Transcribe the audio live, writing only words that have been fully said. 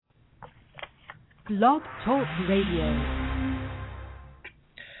Blog Talk Radio.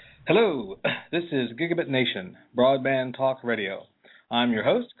 Hello, this is Gigabit Nation, Broadband Talk Radio. I'm your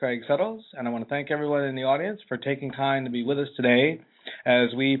host, Craig Settles, and I want to thank everyone in the audience for taking time to be with us today as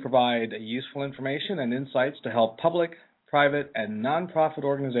we provide useful information and insights to help public, private, and nonprofit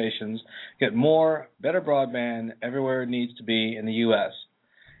organizations get more, better broadband everywhere it needs to be in the U.S.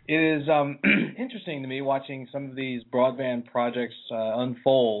 It is interesting to me watching some of these broadband projects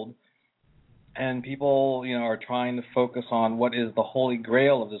unfold, and people, are trying to focus on what is the holy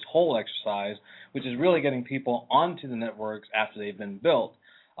grail of this whole exercise, which is really getting people onto the networks after they've been built.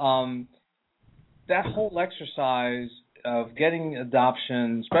 That whole exercise of getting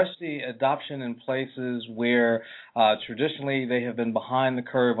adoption, especially adoption in places where traditionally they have been behind the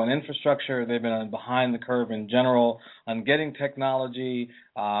curve on infrastructure, they've been behind the curve in general on getting technology,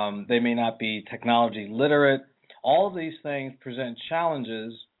 they may not be technology literate. All of these things present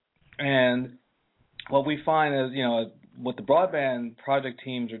challenges, and what we find is, what the broadband project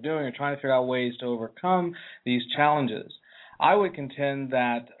teams are doing are trying to figure out ways to overcome these challenges. I would contend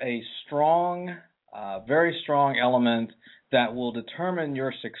that a strong, very strong element that will determine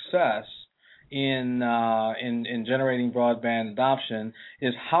your success in generating broadband adoption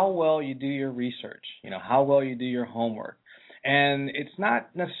is how well you do your research, how well you do your homework. And it's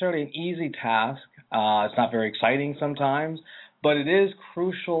not necessarily an easy task. It's not very exciting sometimes, but it is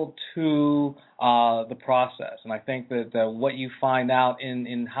crucial to the process. And I think that what you find out in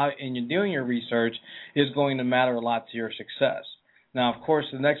you doing your research is going to matter a lot to your success. Now, of course,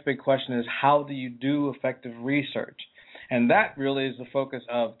 the next big question is, how do you do effective research? And that really is the focus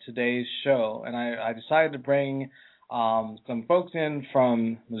of today's show. And I decided to bring some folks in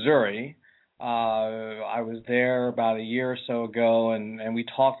from Missouri. I was there about a year or so ago, and we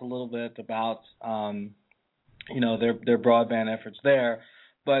talked a little bit about their broadband efforts there.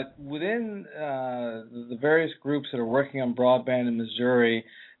 But within the various groups that are working on broadband in Missouri,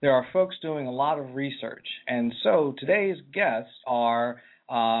 there are folks doing a lot of research. And so today's guests are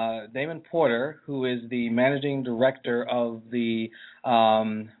Damon Porter, who is the managing director of the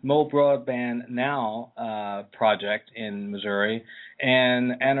MoBroadbandNow project in Missouri,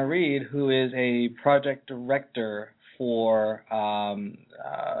 and Anna Reed, who is a project director for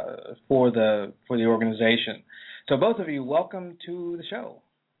the organization. So both of you, welcome to the show.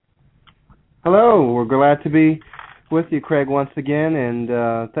 Hello, we're glad to be with you, Craig, once again, and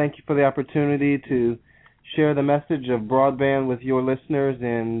thank you for the opportunity to share the message of broadband with your listeners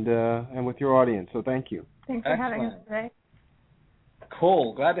and with your audience. So thank you. Thanks for having us today.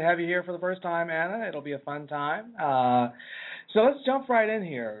 Cool. Glad to have you here for the first time, Anna. It'll be a fun time. So let's jump right in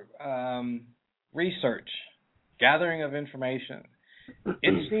here. Research, gathering of information.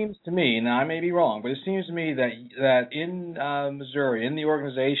 It seems to me, now I may be wrong, but it seems to me that in Missouri, in the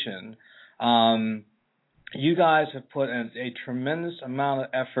organization, you guys have put a tremendous amount of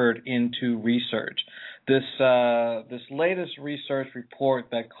effort into research. This latest research report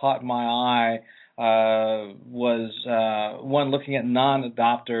that caught my eye was one looking at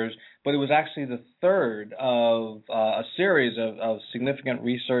non-adopters, but it was actually the third of a series of significant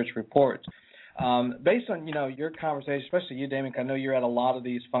research reports. Based on, your conversation, especially you, Damon, I know you're at a lot of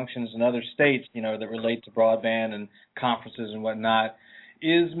these functions in other states, that relate to broadband and conferences and whatnot.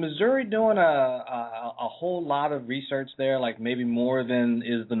 Is Missouri doing a whole lot of research there, like maybe more than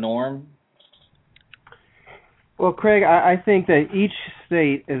is the norm? Well, Craig, I think that each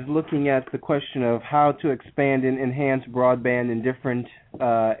state is looking at the question of how to expand and enhance broadband in different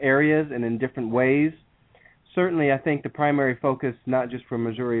areas and in different ways. Certainly, I think the primary focus, not just for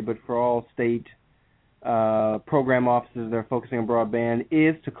Missouri, but for all state program offices that are focusing on broadband,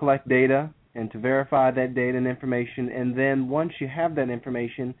 is to collect data and to verify that data and information. And then once you have that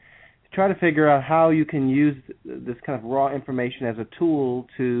information, to try to figure out how you can use this kind of raw information as a tool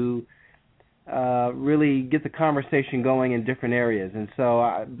to really get the conversation going in different areas. And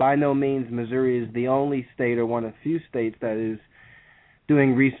so by no means Missouri is the only state or one of the few states that is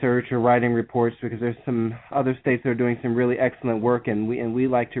doing research or writing reports, because there's some other states that are doing some really excellent work, and we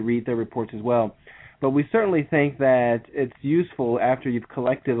like to read their reports as well. But we certainly think that it's useful after you've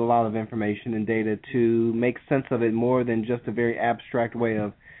collected a lot of information and data to make sense of it more than just a very abstract way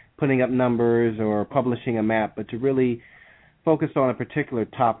of putting up numbers or publishing a map, but to really focus on a particular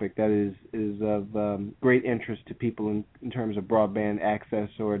topic that is of great interest to people in terms of broadband access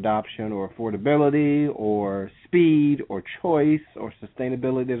or adoption or affordability or speed or choice or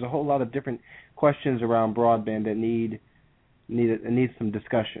sustainability. There's a whole lot of different questions around broadband that need some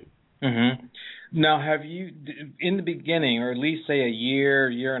discussion. Mm-hmm. Now, have you, in the beginning, or at least say a year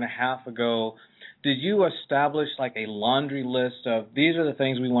and a half ago, did you establish like a laundry list of these are the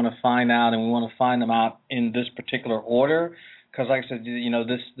things we want to find out, and we want to find them out in this particular order? Because, like I said,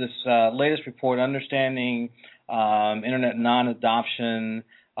 this latest report, understanding internet non-adoption,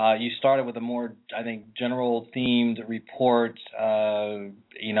 you started with a more, I think, general themed report, as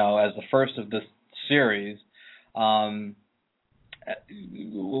the first of this series. How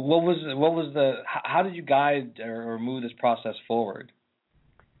did you guide or move this process forward?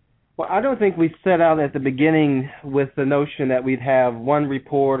 Well, I don't think we set out at the beginning with the notion that we'd have one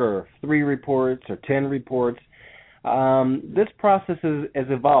report or 3 reports or 10 reports. This process has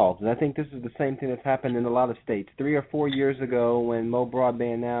evolved, and I think this is the same thing that's happened in a lot of states. 3 or 4 years ago, when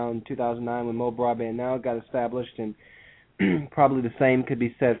MoBroadbandNow, in 2009, when MoBroadbandNow got established, and probably the same could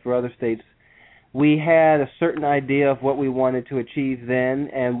be said for other states, we had a certain idea of what we wanted to achieve then,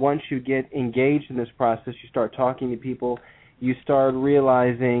 and once you get engaged in this process, you start talking to people, you start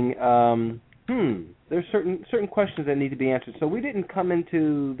realizing, there's certain questions that need to be answered. So we didn't come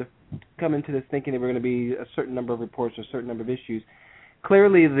into this thinking that we're going to be a certain number of reports or a certain number of issues.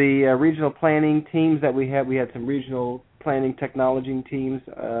 Clearly, the regional planning teams that we had some regional planning technology teams,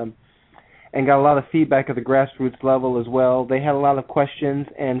 and got a lot of feedback at the grassroots level as well. They had a lot of questions,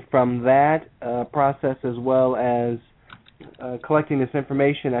 and from that process, as well as collecting this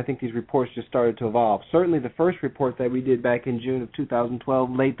information, I think these reports just started to evolve. Certainly the first report that we did back in June of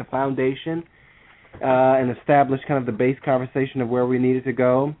 2012 laid the foundation and established kind of the base conversation of where we needed to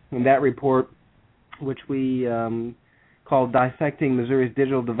go. And that report, which we called Dissecting Missouri's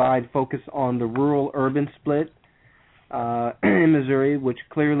Digital Divide, focused on the rural-urban split in Missouri, which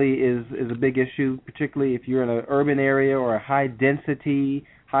clearly is a big issue, particularly if you're in an urban area or a high-density,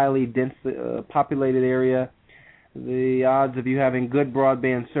 highly densely populated area. The odds of you having good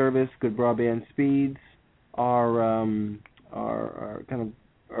broadband service, good broadband speeds, are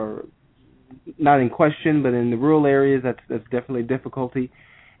not in question, but in the rural areas, that's definitely a difficulty.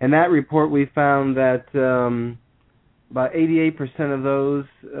 In that report, we found that about 88% of those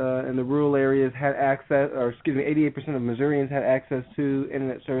in the rural areas had access, 88% of Missourians had access to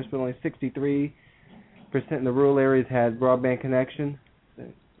internet service, but only 63% in the rural areas had broadband connection.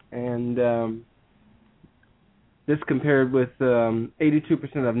 And this compared with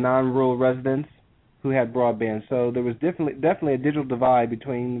 82% of non-rural residents who had broadband. So there was definitely a digital divide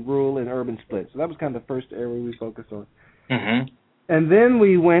between rural and urban split. So that was kind of the first area we focused on. Mm-hmm. And then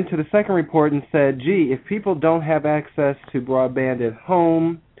we went to the second report and said, gee, if people don't have access to broadband at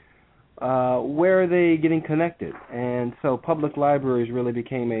home, where are they getting connected? And so public libraries really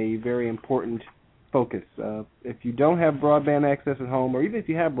became a very important focus. If you don't have broadband access at home, or even if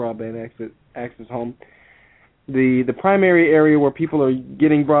you have broadband access at home, the primary area where people are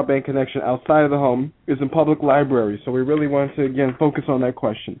getting broadband connection outside of the home is in public libraries. So we really wanted to, again, focus on that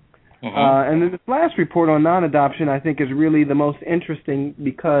question. And then this last report on non-adoption, I think, is really the most interesting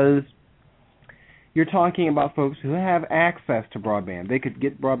because you're talking about folks who have access to broadband. They could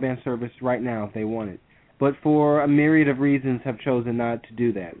get broadband service right now if they wanted, but for a myriad of reasons have chosen not to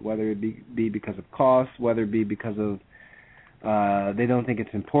do that, whether it be because of cost, whether it be because of they don't think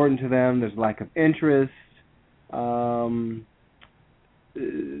it's important to them, there's lack of interest.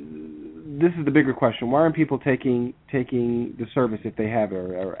 This is the bigger question. Why aren't people taking the service if they have it,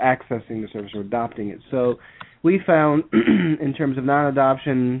 or accessing the service, or adopting it? So we found, in terms of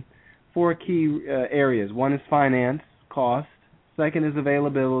non-adoption, 4 key areas. One is finance, cost. Second is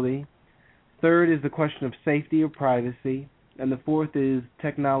availability. Third is the question of safety or privacy. And the fourth is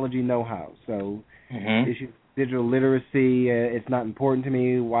technology know-how. So issues of digital literacy, it's not important to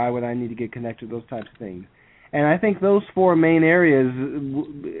me. Why would I need to get connected? Those types of things. And I think those 4 main areas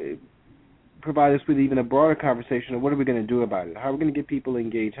provide us with even a broader conversation of what are we going to do about it? How are we going to get people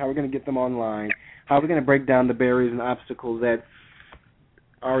engaged? How are we going to get them online? How are we going to break down the barriers and obstacles that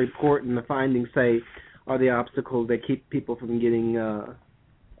our report and the findings say are the obstacles that keep people from getting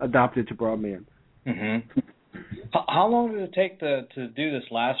adopted to broadband? Mm-hmm. How long did it take to do this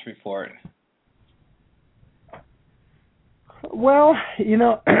last report? Well,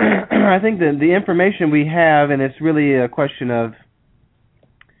 I think the information we have, and it's really a question of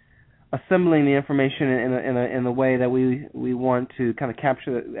assembling the information in a way that we want to kind of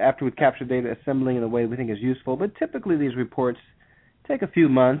capture, after we've captured data, assembling in a way we think is useful. But typically these reports take a few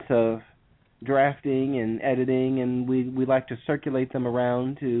months of drafting and editing, and we like to circulate them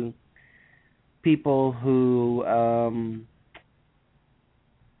around to people who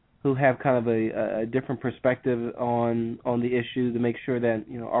have kind of a different perspective on the issue, to make sure that,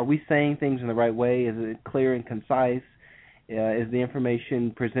 are we saying things in the right way? Is it clear and concise? Is the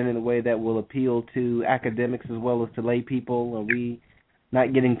information presented in a way that will appeal to academics as well as to lay people? Are we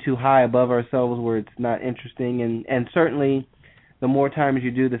not getting too high above ourselves where it's not interesting? And certainly, the more times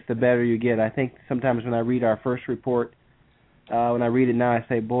you do this, the better you get. I think sometimes when I read our first report, when I read it now, I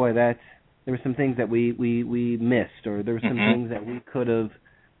say, boy, there were some things that we missed, or there were some things that we could have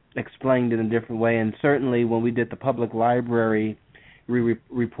explained in a different way. And certainly when we did the public library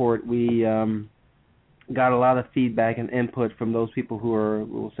report, we got a lot of feedback and input from those people who are,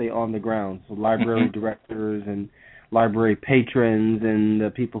 we'll say, on the ground. So library directors and library patrons and the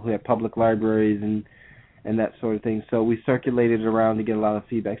people who have public libraries and that sort of thing. So we circulated it around to get a lot of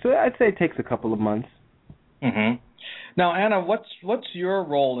feedback. So I'd say it takes a couple of months. Now, Anna, what's your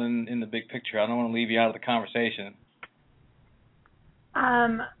role in the big picture? I don't want to leave you out of the conversation.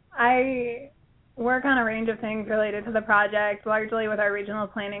 I work on a range of things related to the project, largely with our regional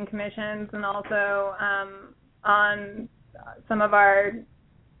planning commissions and also on some of our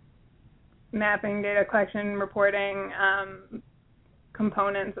mapping, data collection, reporting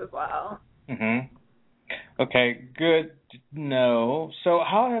components as well. Okay, good to know. So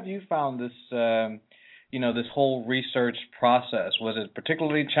how have you found this, this whole research process? Was it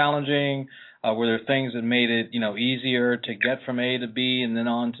particularly challenging? Were there things that made it, easier to get from A to B and then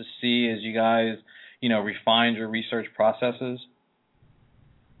on to C as you guys, refined your research processes?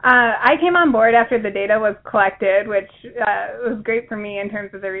 I came on board after the data was collected, which was great for me in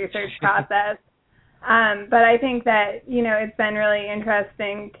terms of the research process. But I think that, it's been really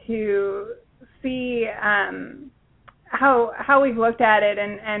interesting to see how we've looked at it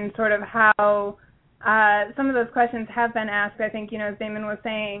and sort of how some of those questions have been asked, I think, as Damon was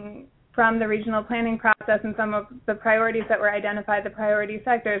saying, from the regional planning process and some of the priorities that were identified, the priority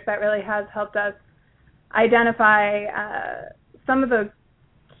sectors, that really has helped us identify some of those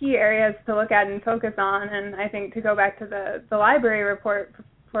key areas to look at and focus on. And I think to go back to the library report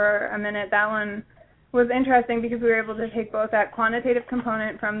for a minute, that one was interesting because we were able to take both that quantitative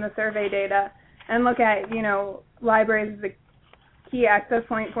component from the survey data and look at, libraries as a key access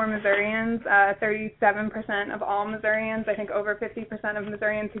point for Missourians. 37% of all Missourians, I think over 50% of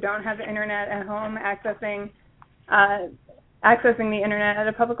Missourians who don't have the internet at home accessing the internet at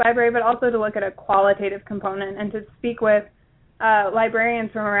a public library, but also to look at a qualitative component and to speak with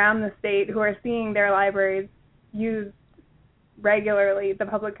librarians from around the state who are seeing their libraries use regularly the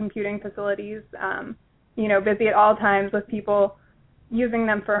public computing facilities, busy at all times with people using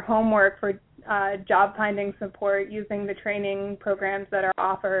them for homework, for job finding support, using the training programs that are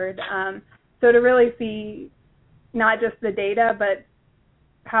offered. So to really see not just the data, but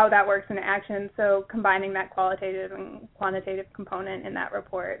how that works in action. So combining that qualitative and quantitative component in that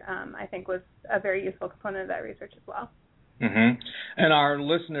report, I think was a very useful component of that research as well. And our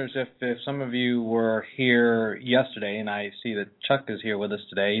listeners, if some of you were here yesterday, and I see that Chuck is here with us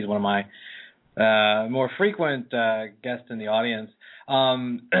today, he's one of my more frequent guests in the audience.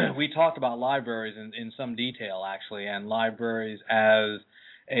 We talked about libraries in some detail, actually, and libraries as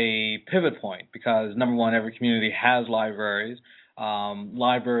a pivot point because, number one, every community has libraries.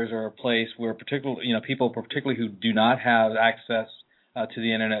 Libraries are a place where people particularly who do not have access to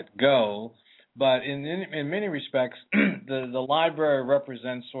the internet go. But in many respects, the library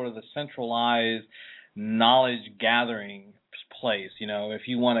represents sort of the centralized knowledge gathering place. If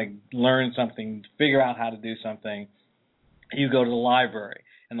you want to learn something, figure out how to do something, you go to the library.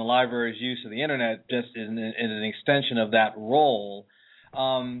 And the library's use of the internet just is an extension of that role.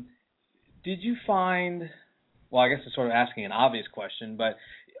 Did you find, well, I guess it's sort of asking an obvious question, but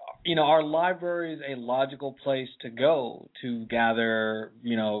are libraries a logical place to go to gather,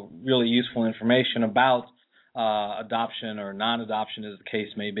 really useful information about adoption or non-adoption, as the case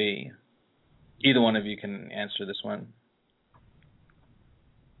may be? Either one of you can answer this one.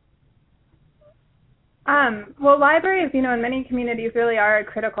 Well, libraries, in many communities really are a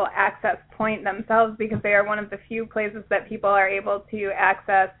critical access point themselves because they are one of the few places that people are able to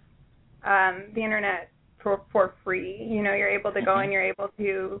access the internet for free. You're able to go and you're able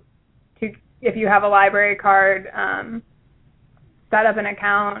to if you have a library card, set up an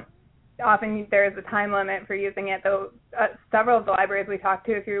account. Often there is a time limit for using it, though several of the libraries we talked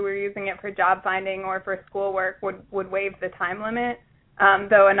to, if you were using it for job finding or for schoolwork, would waive the time limit,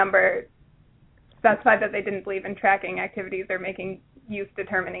 though a number specified that they didn't believe in tracking activities or making use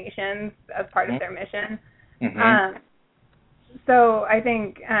determinations as part of their mission. So I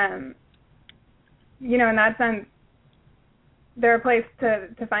think, in that sense, they're a place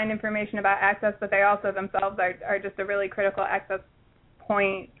to find information about access, but they also themselves are just a really critical access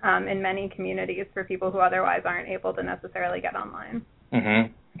point in many communities for people who otherwise aren't able to necessarily get online.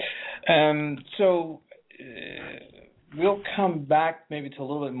 So we'll come back maybe to a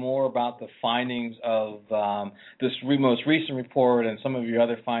little bit more about the findings of this most recent report and some of your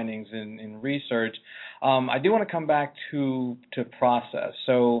other findings in research. I do want to come back to process.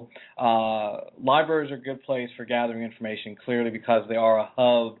 So libraries are a good place for gathering information, clearly, because they are a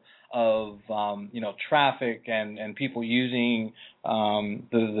hub of traffic and people using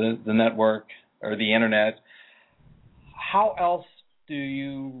the network or the internet. How else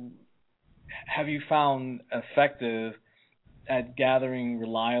have you found effective at gathering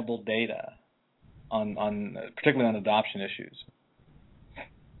reliable data on particularly on adoption issues?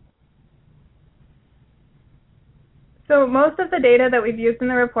 So most of the data that we've used in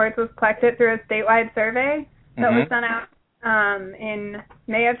the reports was collected through a statewide survey that was sent out in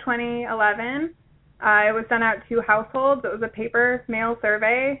May of 2011. It was sent out to households. It was a paper mail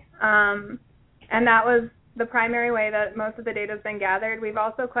survey, and that was the primary way that most of the data has been gathered. We've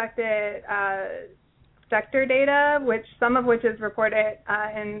also collected sector data, some of which is reported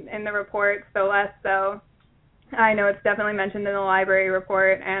in the report, so less so. I know it's definitely mentioned in the library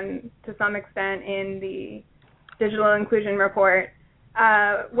report and to some extent in the digital inclusion report,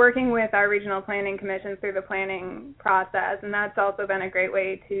 working with our regional planning commissions through the planning process, and that's also been a great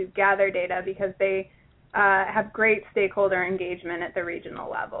way to gather data because they have great stakeholder engagement at the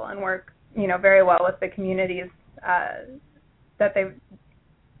regional level and work very well with the communities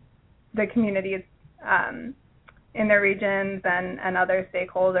in their regions and other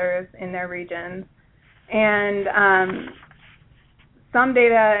stakeholders in their regions. And some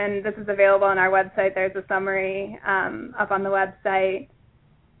data, and this is available on our website, there's a summary up on the website,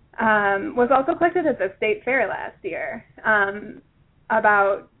 was also collected at the state fair last year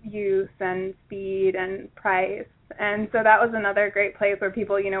about use and speed and price. And so that was another great place where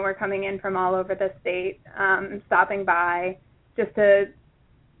people, were coming in from all over the state, stopping by just to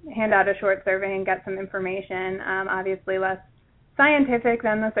hand out a short survey and get some information, obviously less scientific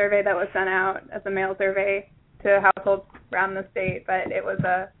than the survey that was sent out as a mail survey to households around the state, but it was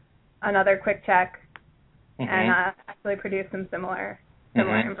another quick check and actually produced some similar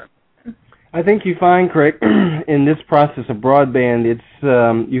information. I think you find, Craig, in this process of broadband,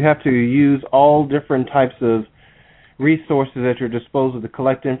 it's you have to use all different types of resources at your disposal to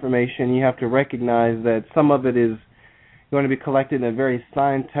collect information. You have to recognize that some of it is going to be collected in a very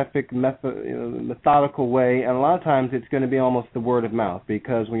scientific, methodical way, and a lot of times it's going to be almost the word of mouth,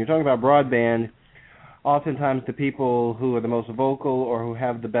 because when you're talking about broadband, oftentimes the people who are the most vocal or who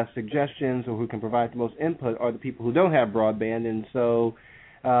have the best suggestions or who can provide the most input are the people who don't have broadband, and so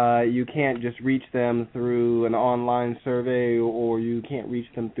you can't just reach them through an online survey or you can't reach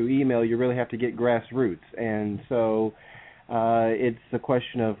them through email. You really have to get grassroots, and so it's a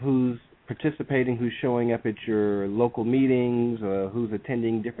question of who's participating, who's showing up at your local meetings, who's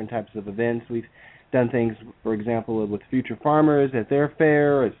attending different types of events. We've done things, for example, with Future Farmers at their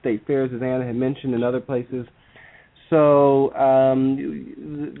fair, at state fairs, as Anna had mentioned, in other places. So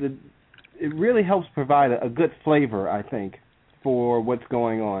it really helps provide a good flavor, I think, for what's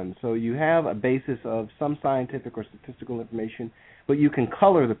going on. So you have a basis of some scientific or statistical information, but you can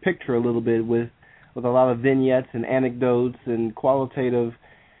color the picture a little bit with a lot of vignettes and anecdotes and qualitative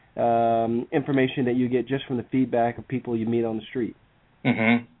information that you get just from the feedback of people you meet on the street.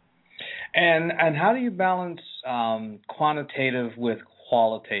 Mm-hmm. And how do you balance quantitative with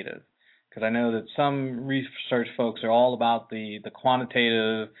qualitative? Because I know that some research folks are all about the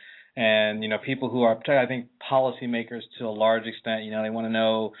quantitative, and people who are, I think, policymakers to a large extent, they want to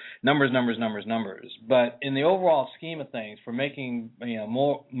know numbers. But in the overall scheme of things, for making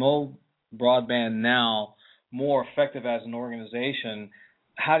MoBroadbandNow more effective as an organization,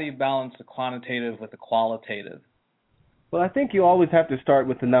 how do you balance the quantitative with the qualitative? Well, I think you always have to start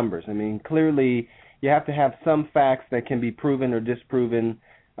with the numbers. I mean, clearly you have to have some facts that can be proven or disproven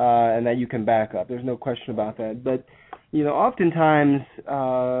and that you can back up. There's no question about that. But, oftentimes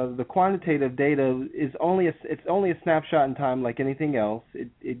the quantitative data is only a snapshot in time, like anything else.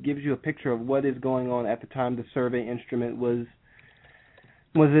 It gives you a picture of what is going on at the time the survey instrument was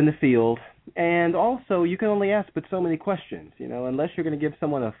in the field. And also, you can only ask but so many questions, unless you're going to give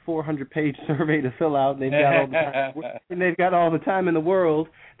someone a 400-page survey to fill out, and they've got all the time in the world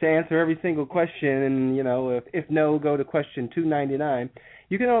to answer every single question. And if no, go to question 299.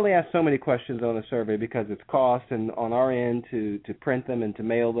 You can only ask so many questions on a survey because it's cost, and on our end to print them and to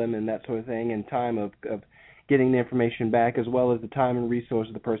mail them and that sort of thing, and time of getting the information back, as well as the time and resource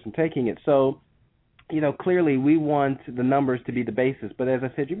of the person taking it. So, clearly we want the numbers to be the basis, but as I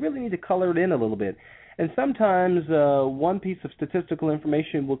said, you really need to color it in a little bit. And sometimes one piece of statistical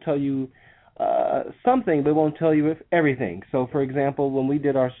information will tell you something, but won't tell you everything. So, for example, when we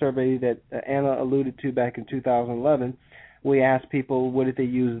did our survey that Anna alluded to back in 2011, we asked people what did they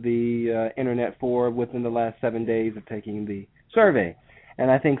use the internet for within the last 7 days of taking the survey. And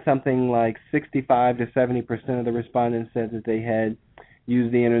I think something like 65 to 70% of the respondents said that they had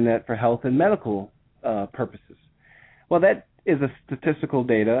used the internet for health and medical purposes. Well, that is a statistical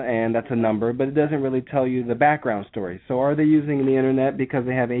data, and that's a number, but it doesn't really tell you the background story. So are they using the internet because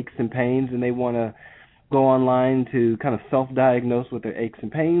they have aches and pains and they want to go online to kind of self-diagnose what their aches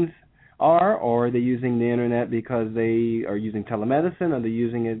and pains are, or are they using the internet because they are using telemedicine? Are they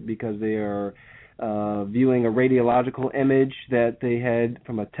using it because they are viewing a radiological image that they had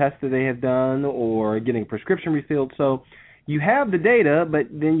from a test that they had done, or getting a prescription refilled? So you have the data, but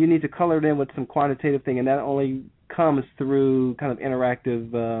then you need to color it in with some quantitative thing, and that only comes through kind of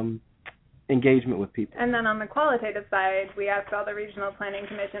interactive engagement with people. And then on the qualitative side, we asked all the regional planning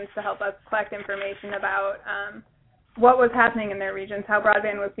commissions to help us collect information about what was happening in their regions, how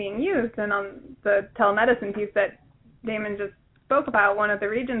broadband was being used. And on the telemedicine piece that Damon just spoke about, one of the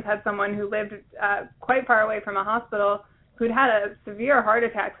regions had someone who lived quite far away from a hospital who'd had a severe heart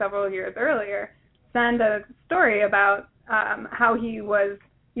attack several years earlier send a story about how he was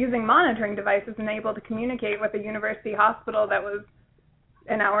using monitoring devices and able to communicate with a university hospital that was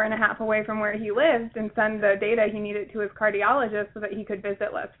an hour and a half away from where he lived, and send the data he needed to his cardiologist so that he could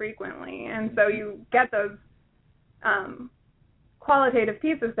visit less frequently. And so you get those qualitative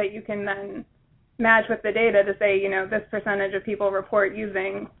pieces that you can then match with the data to say, this percentage of people report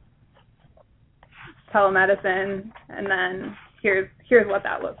using telemedicine, and then here's what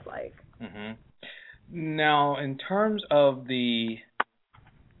that looks like. Mm-hmm. Now, in terms of the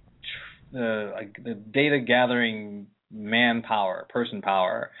data gathering manpower, person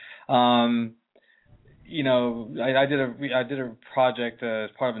power, I did a project as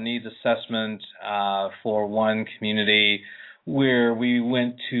part of a needs assessment for one community where we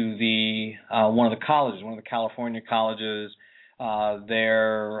went to the one of the California colleges.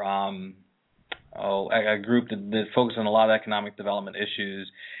 They're a group that focused on a lot of economic development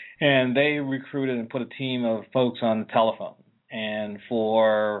issues, and they recruited and put a team of folks on the telephone. And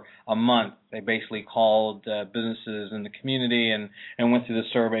for a month, they basically called businesses in the community and went through the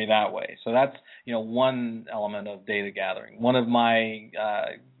survey that way. So that's one element of data gathering. One of my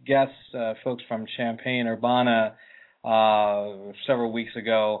guests, folks from Champaign-Urbana, several weeks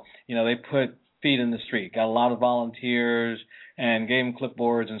ago, they put feet in the street, got a lot of volunteers, and gave them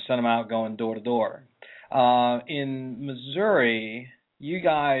clipboards and sent them out going door to door. In Missouri, you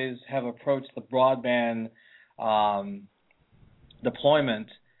guys have approached the broadband deployment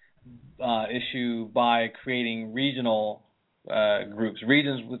issue by creating regional groups,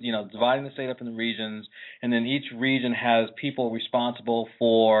 regions with, dividing the state up into regions, and then each region has people responsible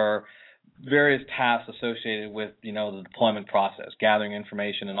for various tasks associated with, the deployment process, gathering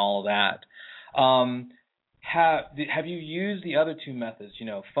information and all of that. Have you used the other two methods,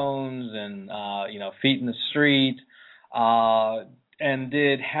 phones and, feet in the street, and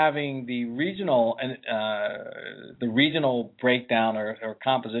did having the regional breakdown or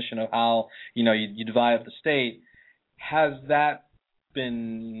composition of how you divide up the state, has that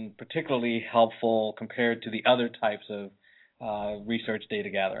been particularly helpful compared to the other types of research data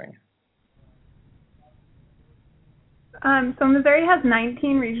gathering? So Missouri has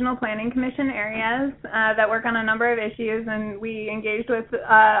 19 regional planning commission areas that work on a number of issues, and we engaged with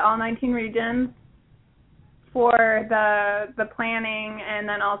all 19 regions for the planning, and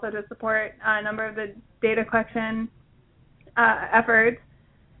then also to support a number of the data collection efforts,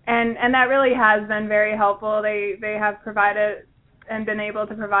 and that really has been very helpful. They have provided and been able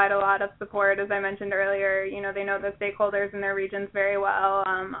to provide a lot of support. As I mentioned earlier, they know the stakeholders in their regions very well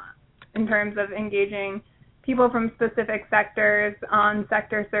in terms of engaging people from specific sectors on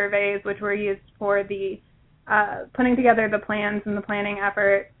sector surveys, which were used for the putting together the plans and the planning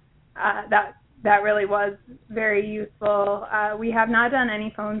effort. That really was very useful. We have not done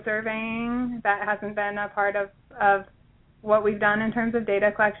any phone surveying. That hasn't been a part of what we've done in terms of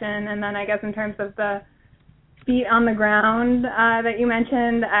data collection. And then I guess in terms of the feet on the ground that you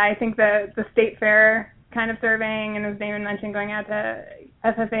mentioned, I think the state fair kind of surveying, and as Damon mentioned, going out to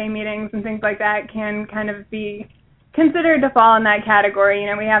FFA meetings and things like that can kind of be considered to fall in that category.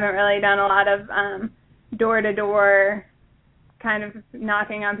 We haven't really done a lot of door-to-door kind of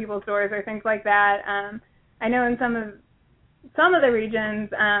knocking on people's doors or things like that. I know in some of the regions,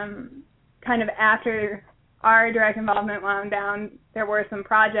 kind of after our direct involvement wound down, there were some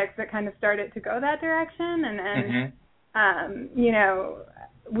projects that kind of started to go that direction, and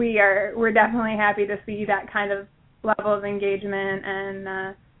we're definitely happy to see that kind of level of engagement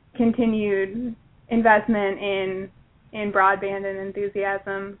and continued investment in broadband and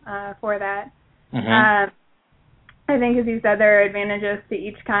enthusiasm for that. I think, as you said, there are advantages to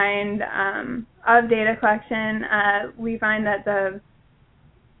each kind of data collection. We find that the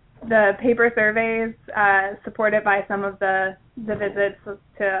paper surveys supported by some of the visits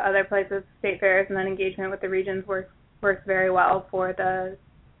to other places, state fairs, and then engagement with the regions works very well for the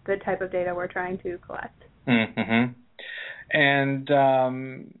type of data we're trying to collect. Mm-hmm. And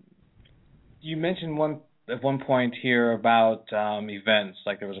you mentioned at one point here about events,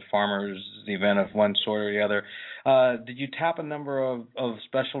 like there was a farmers event of one sort or the other. Did you tap a number of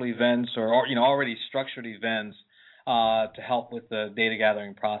special events or already structured events to help with the data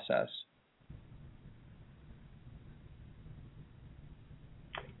gathering process?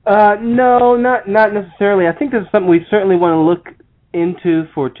 No, not necessarily. I think this is something we certainly want to look into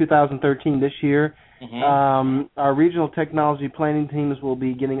for 2013 this year. Mm-hmm. Our regional technology planning teams will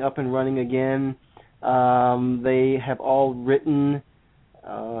be getting up and running again. They have all written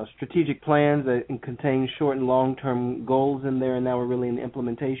strategic plans that contain short and long-term goals in there, and now we're really in the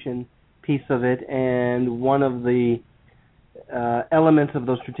implementation piece of it. And one of the elements of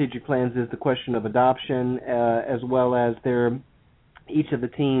those strategic plans is the question of adoption, as well as each of the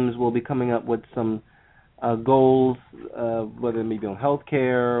teams will be coming up with some goals, whether it may be on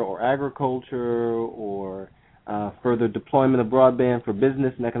healthcare or agriculture or further deployment of broadband for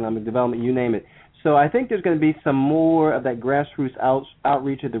business and economic development, you name it. So I think there's going to be some more of that grassroots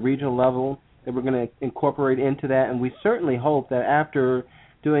outreach at the regional level that we're going to incorporate into that, and we certainly hope that after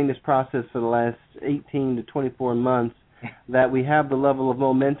doing this process for the last 18 to 24 months, that we have the level of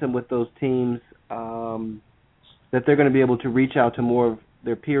momentum with those teams that they're going to be able to reach out to more of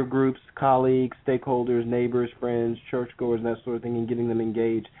their peer groups, colleagues, stakeholders, neighbors, friends, churchgoers, and that sort of thing, and getting them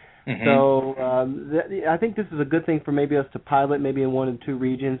engaged. Mm-hmm. So I think this is a good thing for maybe us to pilot, maybe in one or two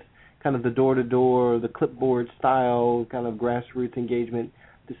regions, kind of the door-to-door, the clipboard style kind of grassroots engagement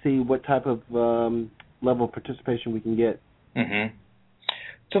to see what type of level of participation we can get. Mm-hmm.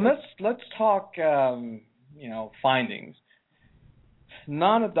 So let's talk, findings.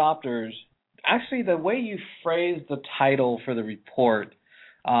 Non-adopters. Actually, the way you phrased the title for the report,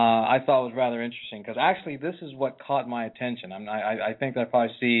 I thought was rather interesting, because actually this is what caught my attention. I think I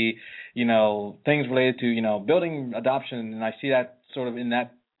probably see, things related to, building adoption, and I see that sort of in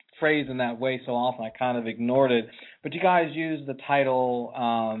that phrase in that way so often I kind of ignored it. But you guys used the title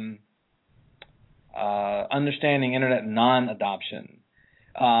Understanding Internet Non-Adoption.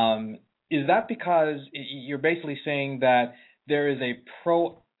 Is that because you're basically saying that there is a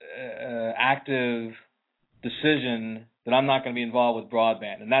proactive decision that I'm not going to be involved with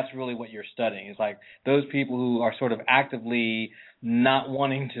broadband, and that's really what you're studying? It's like those people who are sort of actively not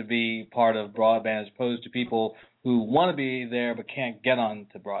wanting to be part of broadband, as opposed to people who want to be there but can't get on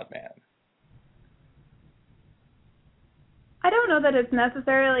to broadband. I don't know that it's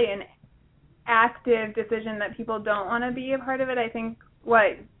necessarily an active decision that people don't want to be a part of it. I think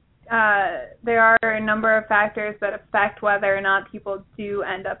there are a number of factors that affect whether or not people do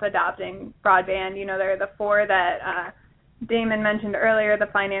end up adopting broadband. There are the four that Damon mentioned earlier: the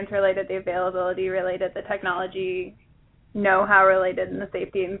finance related, the availability related, the technology know-how related, and the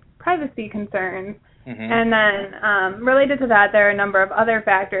safety and privacy concerns. Mm-hmm. And then related to that, there are a number of other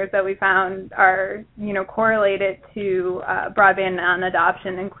factors that we found are, correlated to broadband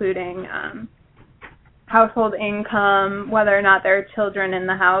non-adoption, including household income, whether or not there are children in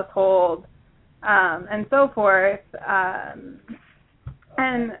the household, and so forth.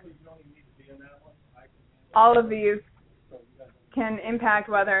 And all of these can impact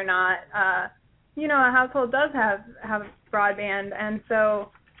whether or not, a household does have broadband. And so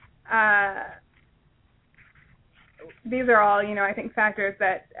these are all, I think, factors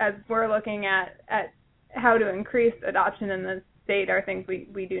that, as we're looking at how to increase adoption in the state, are things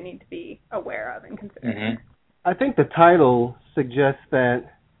we do need to be aware of and consider. Mm-hmm. I think the title suggests that,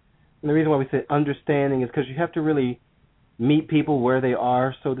 and the reason why we say understanding is because you have to really meet people where they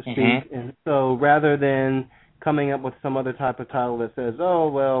are, so to speak. Mm-hmm. And so rather than coming up with some other type of title that says,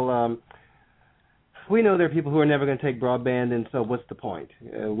 we know there are people who are never going to take broadband, and so what's the point?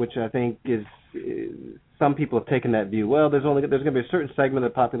 Which I think is some people have taken that view. Well, there's going to be a certain segment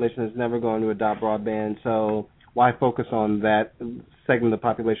of the population that's never going to adopt broadband, so why focus on that segment of the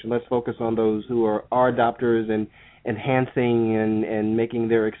population? Let's focus on those who are adopters and enhancing and making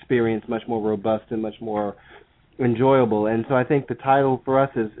their experience much more robust and much more enjoyable. And so I think the title for us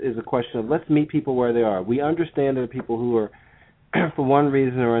is a question of let's meet people where they are. We understand there are people who are, for one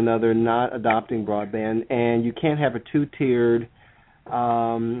reason or another, not adopting broadband, and you can't have a two-tiered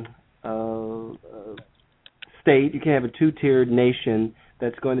state, you can't have a two-tiered nation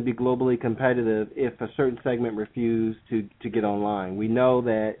that's going to be globally competitive if a certain segment refuse to get online. We know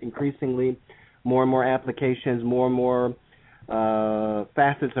that increasingly more and more applications, more and more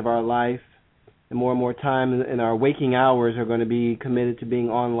facets of our life, and more time in our waking hours are going to be committed to being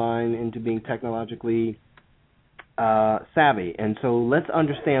online and to being technologically savvy. And so let's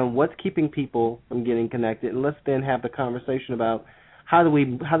understand what's keeping people from getting connected, and let's then have the conversation about how do we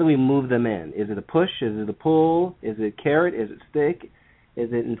move them in? Is it a push? Is it a pull? Is it carrot? Is it stick? Is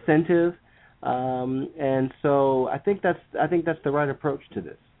it incentive? And so I think that's the right approach to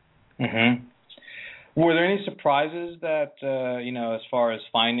this. Mm-hmm. Were there any surprises that as far as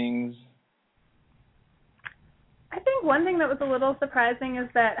findings? I think one thing that was a little surprising is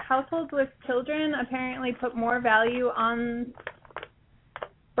that households with children apparently put more value on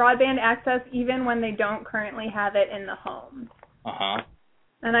broadband access even when they don't currently have it in the home. Uh-huh.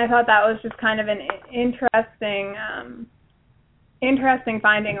 And I thought that was just kind of an interesting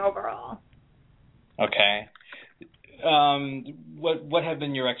finding overall. Okay. What have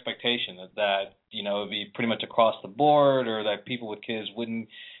been your expectation that it would be pretty much across the board, or that people with kids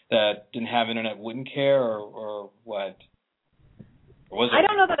that didn't have internet wouldn't care, or what? Or was it? I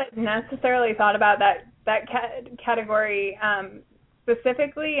don't know that I necessarily thought about that category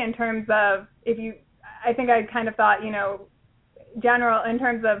specifically in terms of I think I kind of thought general in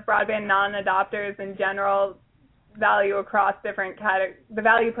terms of broadband non-adopters in general. Value across different the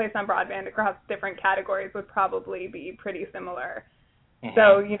value placed on broadband across different categories would probably be pretty similar. Mm-hmm.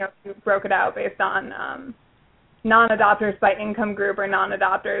 So, you broke it out based on non-adopters by income group or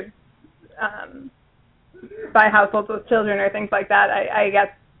non-adopters by households with children or things like that. I guess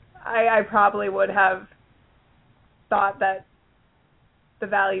I probably would have thought that the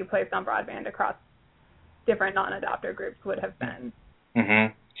value placed on broadband across different non-adopter groups would have been.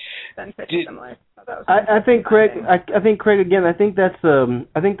 Mm-hmm. Pretty similar. I think, Craig. Again, I think that's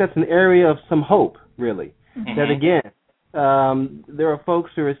an area of some hope, really. Mm-hmm. That again, there are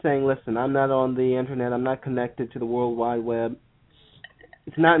folks who are saying, "Listen, I'm not on the internet. I'm not connected to the World Wide Web.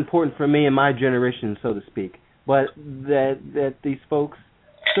 It's not important for me and my generation, so to speak." But that these folks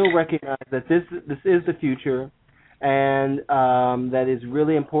still recognize that this is the future, and that is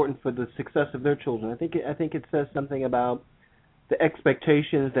really important for the success of their children. I think it says something about the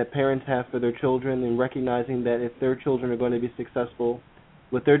expectations that parents have for their children, and recognizing that if their children are going to be successful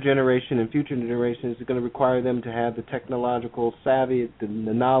with their generation and future generations, it's going to require them to have the technological savvy, the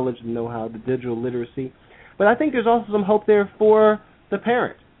knowledge, the know-how, the digital literacy. But I think there's also some hope there for the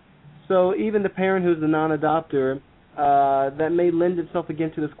parent. So even the parent who's a non-adopter, that may lend itself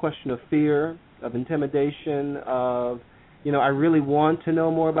again to this question of fear, of intimidation, of, I really want to know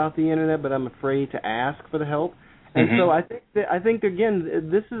more about the internet, but I'm afraid to ask for the help. And mm-hmm. So I think again,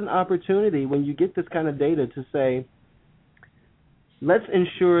 this is an opportunity when you get this kind of data to say, let's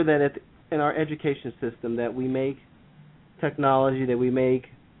ensure that in our education system that we make technology, that we make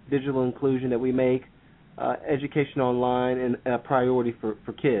digital inclusion, that we make education online and a priority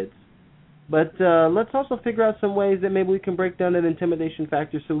for kids. But let's also figure out some ways that maybe we can break down that intimidation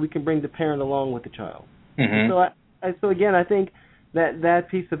factor so we can bring the parent along with the child. Mm-hmm. So again, I think that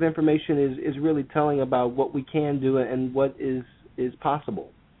piece of information is really telling about what we can do and what is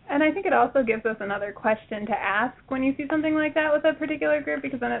possible. And I think it also gives us another question to ask when you see something like that with a particular group,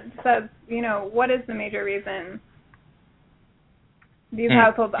 because then it says, what is the major reason these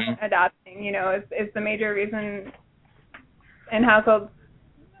households aren't adopting? Is the major reason in households,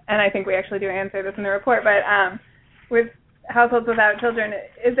 and I think we actually do answer this in the report, but with households without children,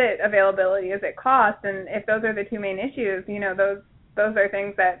 is it availability, is it cost? And if those are the two main issues, those are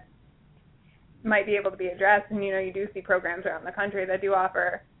things that might be able to be addressed. And, you do see programs around the country that do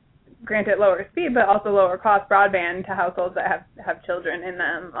offer, granted lower speed, but also lower cost broadband to households that have children in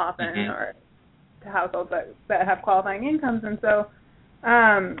them often, mm-hmm. or to households that have qualifying incomes. And so,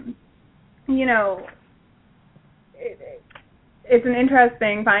 it's an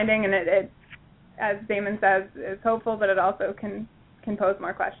interesting finding, and it, as Damon says, is hopeful, but it also can pose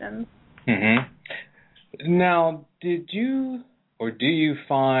more questions. Mm-hmm. Now, do you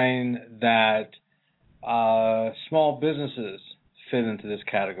find that small businesses fit into this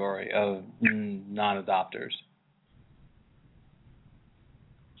category of non-adopters?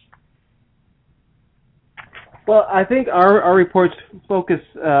 Well, I think our reports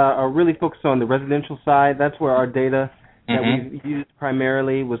are really focused on the residential side. That's where our data that mm-hmm. we've used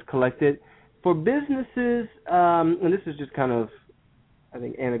primarily was collected. For businesses, and this is just kind of, I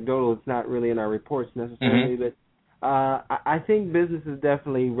think, anecdotal. It's not really in our reports necessarily, mm-hmm. but I think businesses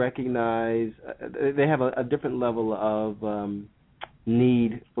definitely recognize they have a different level of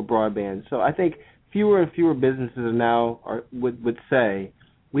need for broadband. So I think fewer and fewer businesses now would say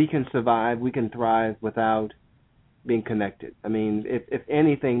we can survive, we can thrive without being connected. I mean, if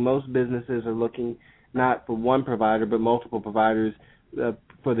anything, most businesses are looking not for one provider but multiple providers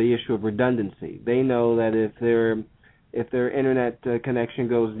for the issue of redundancy. They know that if their internet connection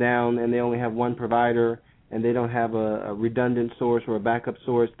goes down and they only have one provider and they don't have a redundant source or a backup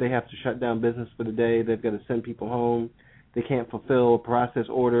source, they have to shut down business for the day. They've got to send people home. They can't fulfill process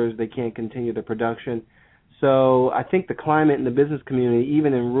orders. They can't continue the production. So I think the climate in the business community,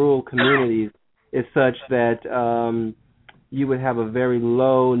 even in rural communities, is such that you would have a very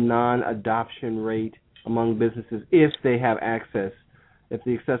low non-adoption rate among businesses if they have access, if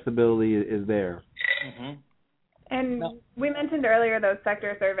the accessibility is there. Mm-hmm. And we mentioned earlier those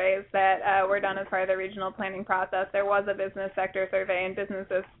sector surveys that were done as part of the regional planning process. There was a business sector survey, and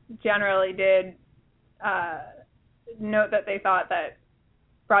businesses generally did note that they thought that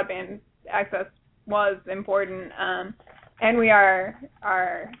broadband access was important. And we are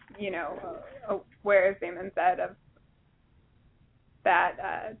aware, as Damon said, of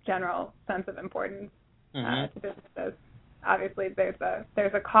that general sense of importance to businesses. Obviously,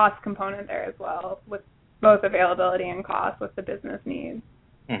 there's a cost component there as well, with both availability and cost, what the business needs.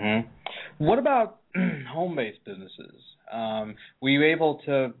 Mm-hmm. What about home-based businesses? Were you able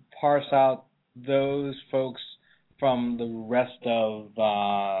to parse out those folks from the rest of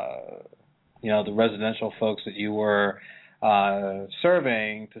the residential folks that you were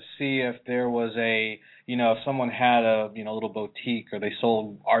surveying to see if there was if someone had a little boutique or they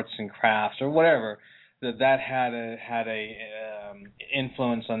sold arts and crafts or whatever, that had a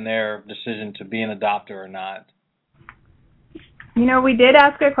influence on their decision to be an adopter or not? We did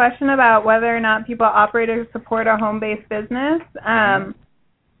ask a question about whether or not people operate or support a home-based business.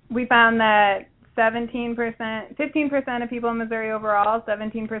 We found that 15% of people in Missouri overall,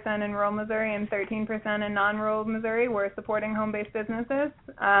 17% in rural Missouri, and 13% in non-rural Missouri were supporting home-based businesses.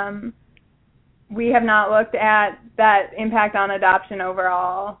 We have not looked at that impact on adoption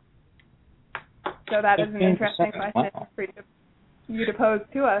overall. So that is an interesting question for you to pose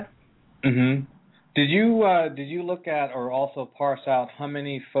to us. Mm-hmm. Did you look at or also parse out how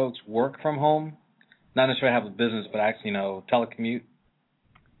many folks work from home? Not necessarily have a business, but actually, telecommute?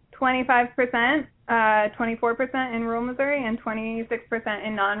 25%, 24% in rural Missouri, and 26%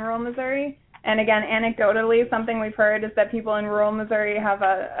 in non-rural Missouri. And again, anecdotally, something we've heard is that people in rural Missouri have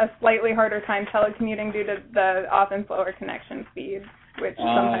a slightly harder time telecommuting due to the often slower connection speeds, which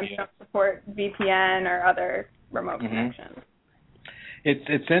sometimes don't support VPN or other remote connections.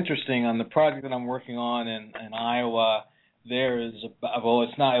 It's interesting. On the project that I'm working on in Iowa, there is it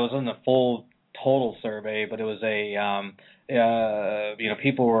was in the full total survey, but it was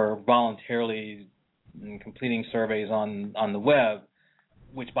people were voluntarily completing surveys on the web,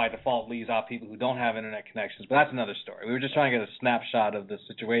 which by default leaves out people who don't have internet connections. But that's another story. We were just trying to get a snapshot of the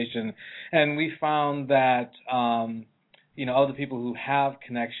situation, and we found that of the people who have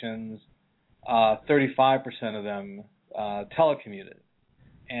connections, 35% of them telecommuted,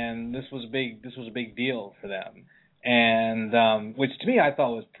 and this was a big deal for them, and which to me I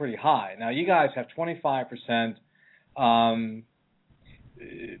thought was pretty high. Now you guys have 25%.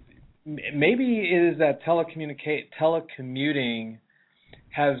 Maybe it is that telecommuting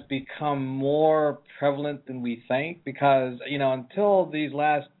has become more prevalent than we think, because until this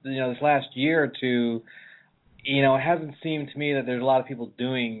last year or two, it hasn't seemed to me that there's a lot of people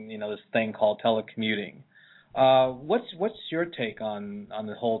doing this thing called telecommuting. What's your take on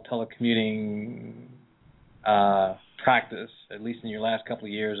the whole telecommuting practice, at least in your last couple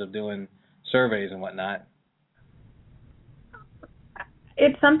of years of doing surveys and whatnot?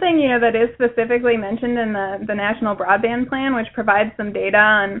 It's something, that is specifically mentioned in the National Broadband Plan, which provides some data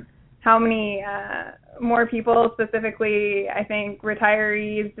on how many more people, specifically, I think,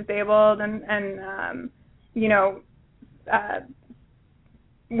 retirees, disabled, and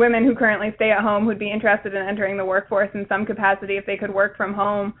women who currently stay at home would be interested in entering the workforce in some capacity if they could work from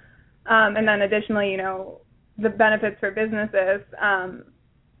home. And then additionally, the benefits for businesses.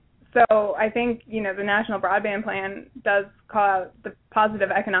 So I think, the National Broadband Plan does call out the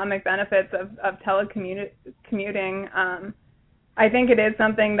positive economic benefits of telecommuting. I think it is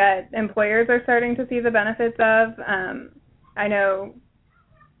something that employers are starting to see the benefits of. I know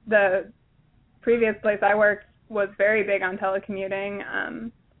the previous place I worked was very big on telecommuting.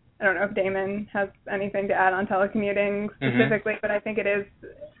 I don't know if Damon has anything to add on telecommuting specifically, but I think it is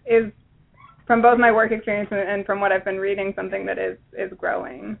from both my work experience and from what I've been reading, something that is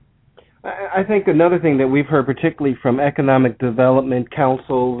growing. I think another thing that we've heard, particularly from economic development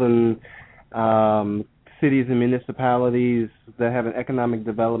councils and cities and municipalities that have an economic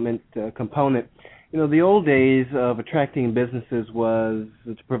development component, the old days of attracting businesses was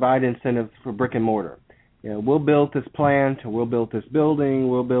to provide incentives for brick and mortar. we'll build this plant, or we'll build this building,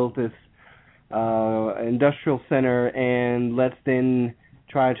 we'll build this industrial center, and let's then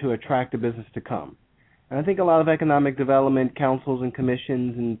try to attract the business to come. And I think a lot of economic development councils and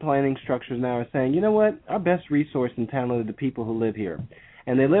commissions and planning structures now are saying, you know what, our best resource and talent are the people who live here.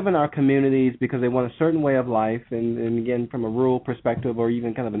 And they live in our communities because they want a certain way of life, and again, from a rural perspective or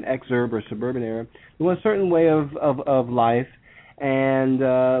even kind of an exurb or suburban area, they want a certain way of life. And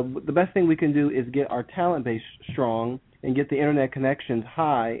the best thing we can do is get our talent base strong and get the internet connections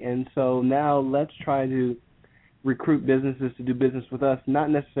high. And so now let's try to recruit businesses to do business with us, not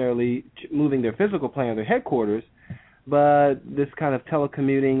necessarily moving their physical plant or their headquarters, but this kind of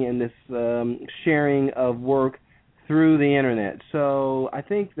telecommuting and this sharing of work through the internet. So I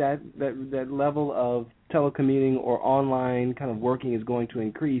think that level of telecommuting or online kind of working is going to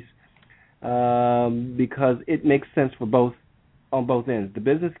increase because it makes sense for both on both ends. The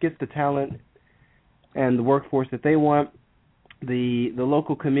business gets the talent and the workforce that they want. The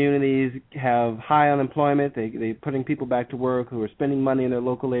local communities have high unemployment. They're putting people back to work who are spending money in their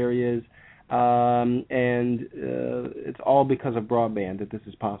local areas, and it's all because of broadband that this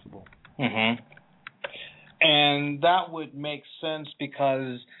is possible. Mm-hmm. And that would make sense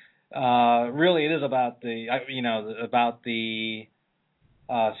because really it is about the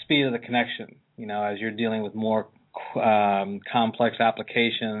speed of the connection. As you're dealing with more complex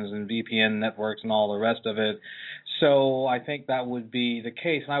applications and VPN networks and all the rest of it. So I think that would be the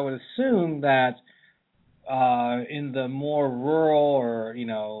case. And I would assume that in the more rural or,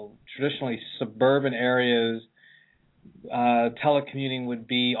 traditionally suburban areas, telecommuting would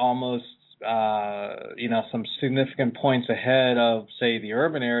be almost, some significant points ahead of, say, the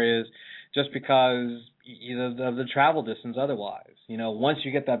urban areas just because of the travel distance otherwise. Once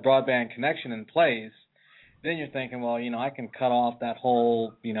you get that broadband connection in place, then you're thinking, well, I can cut off that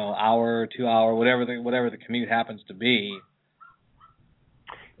whole, hour, 2 hour, whatever the commute happens to be.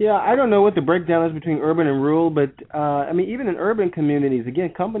 Yeah, I don't know what the breakdown is between urban and rural, but even in urban communities,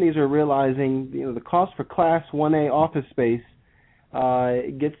 again, companies are realizing, the cost for Class 1A office space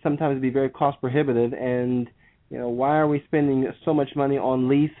it gets sometimes to be very cost prohibitive, and why are we spending so much money on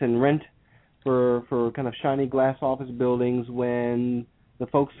lease and rent for kind of shiny glass office buildings when the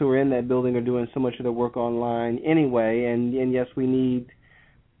folks who are in that building are doing so much of their work online anyway, and yes, we need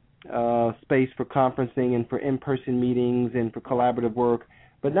space for conferencing and for in-person meetings and for collaborative work,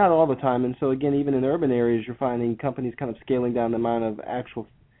 but not all the time. And so again, even in urban areas, you're finding companies kind of scaling down the amount of actual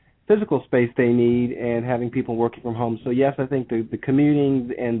physical space they need and having people working from home. So yes, I think the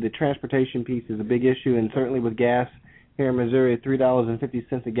commuting and the transportation piece is a big issue, and certainly with gas here in Missouri at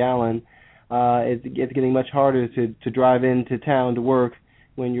 $3.50 a gallon, it's getting much harder to drive into town to work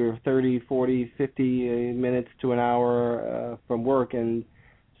when you're 30, 40, 50 minutes to an hour from work. And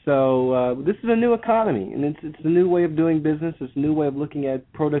so this is a new economy, and it's a new way of doing business. It's a new way of looking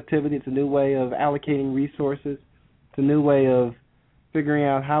at productivity. It's a new way of allocating resources. It's a new way of figuring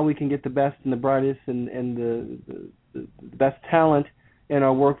out how we can get the best and the brightest and the best talent in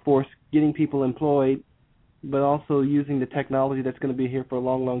our workforce, getting people employed, but also using the technology that's going to be here for a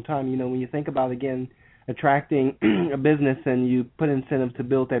long, long time. When you think about, again, attracting a business and you put incentives to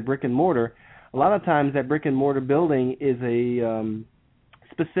build that brick and mortar, a lot of times that brick and mortar building is a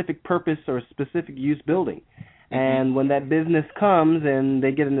specific purpose or a specific use building. And when that business comes and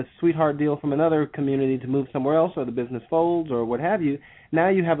they get in a sweetheart deal from another community to move somewhere else, or the business folds or what have you, now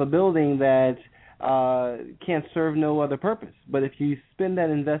you have a building that can't serve no other purpose. But if you spend that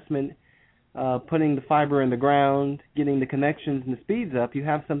investment putting the fiber in the ground, getting the connections and the speeds up, you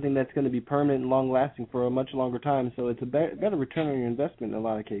have something that's going to be permanent and long-lasting for a much longer time. So it's a better return on your investment in a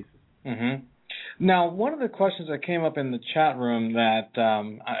lot of cases. Mm-hmm. Now, one of the questions that came up in the chat room that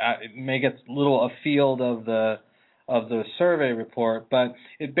I may get a little afield of the survey report, but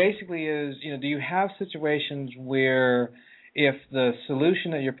it basically is, do you have situations where if the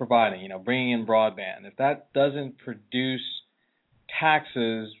solution that you're providing, bringing in broadband, if that doesn't produce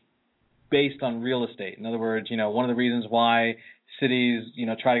taxes based on real estate? In other words, one of the reasons why cities,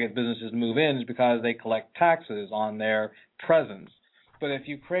 try to get businesses to move in is because they collect taxes on their presence. But if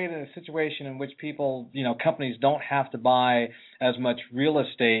you create a situation in which people, companies don't have to buy as much real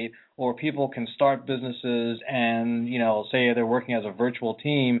estate, or people can start businesses and, say they're working as a virtual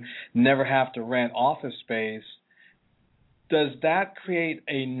team, never have to rent office space, does that create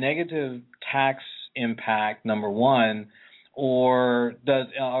a negative tax impact, number one, or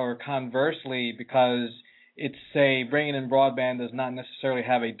conversely, because it's, say, bringing in broadband does not necessarily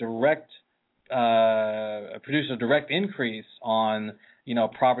have a direct produce a direct increase on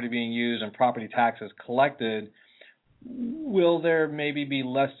property being used and property taxes collected, will there maybe be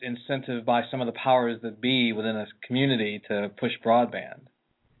less incentive by some of the powers that be within a community to push broadband?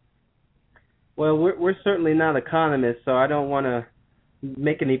 Well, we're certainly not economists, so I don't want to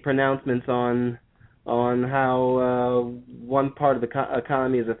make any pronouncements on how one part of the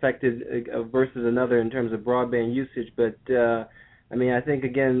economy is affected versus another in terms of broadband usage. But I mean, I think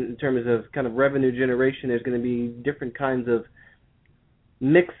again in terms of kind of revenue generation, there's going to be different kinds of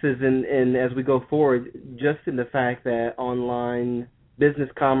mixes in as we go forward. Just in the fact that online business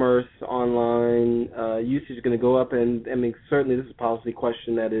commerce, online usage is going to go up, and I mean certainly this is a policy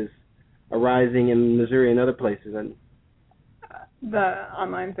question that is arising in Missouri and other places. And the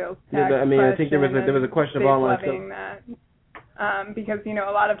online sales tax. I mean, I think there was a question of online sales. That, because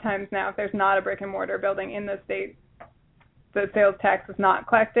a lot of times now, if there's not a brick and mortar building in the state, the sales tax is not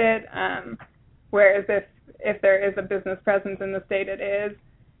collected. Whereas if there is a business presence in the state, it is.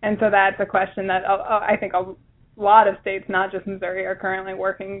 And so that's a question that I think a lot of states, not just Missouri, are currently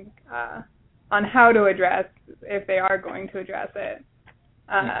working on how to address, if they are going to address it.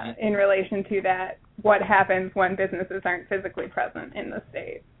 In relation to that, what happens when businesses aren't physically present in the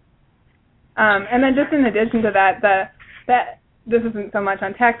state. And then just in addition to that, this isn't so much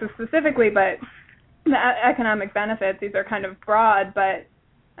on taxes specifically, but the economic benefits, these are kind of broad, but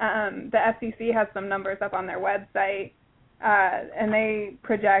the FCC has some numbers up on their website, and they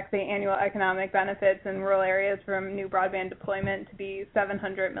project the annual economic benefits in rural areas from new broadband deployment to be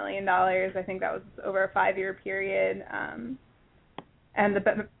 $700 million. I think that was over a 5-year period. And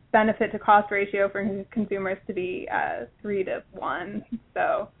the benefit to cost ratio for consumers to be 3 to 1.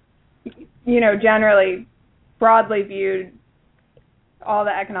 So, generally, broadly viewed, all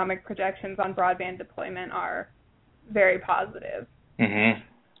the economic projections on broadband deployment are very positive. Mm-hmm.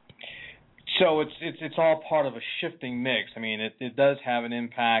 So it's all part of a shifting mix. I mean, it does have an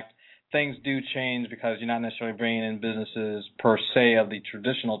impact. Things do change because you're not necessarily bringing in businesses per se of the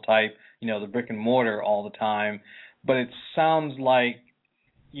traditional type, the brick and mortar all the time. But it sounds like,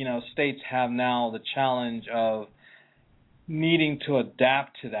 states have now the challenge of needing to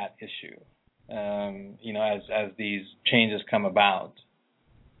adapt to that issue, as these changes come about.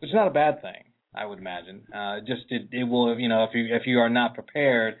 Which is not a bad thing, I would imagine. It will, if you are not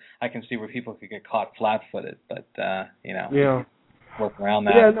prepared, I can see where people could get caught flat-footed. But yeah. Work around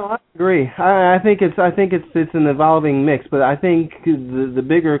that. Yeah, no, I agree. I think it's an evolving mix, but I think the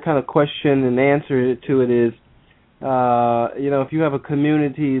bigger kind of question and answer to it is, if you have a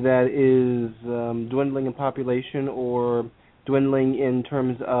community that is dwindling in population or dwindling in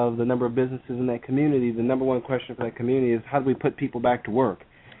terms of the number of businesses in that community, the number one question for that community is how do we put people back to work?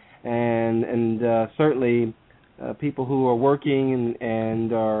 And certainly people who are working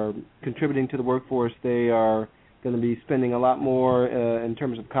and are contributing to the workforce, they are going to be spending a lot more in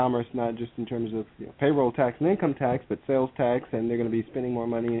terms of commerce, not just in terms of payroll tax and income tax, but sales tax, and they're going to be spending more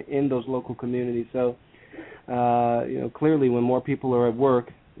money in those local communities. So, clearly when more people are at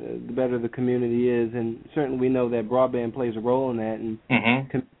work, the better the community is, and certainly we know that broadband plays a role in that, and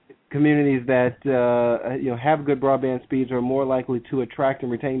communities that have good broadband speeds are more likely to attract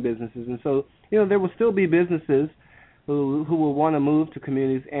and retain businesses. And so, there will still be businesses who will want to move to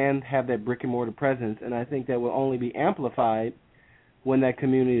communities and have that brick and mortar presence, and I think that will only be amplified when that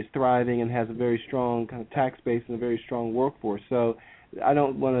community is thriving and has a very strong kind of tax base and a very strong workforce. So I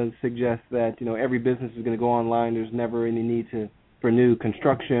don't want to suggest that every business is going to go online. There's never any need for new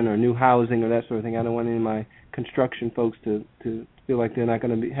construction or new housing or that sort of thing. I don't want any of my construction folks to feel like they're not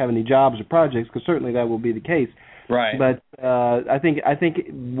going to have any jobs or projects, because certainly that will be the case. Right. But I think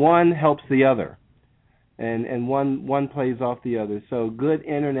one helps the other, and one plays off the other. So good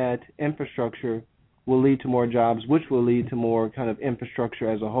internet infrastructure will lead to more jobs, which will lead to more kind of infrastructure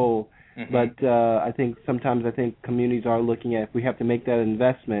as a whole. Mm-hmm. But I think communities are looking at, if we have to make that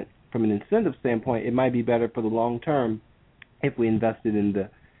investment from an incentive standpoint, it might be better for the long term if we invested in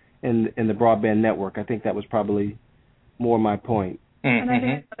the broadband network. I think that was probably more my point. Mm-hmm. And I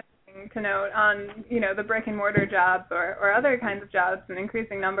think another thing to note on the brick and mortar jobs or other kinds of jobs, an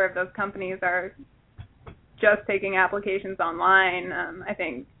increasing number of those companies are just taking applications online. I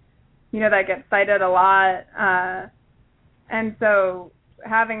think that gets cited a lot, and so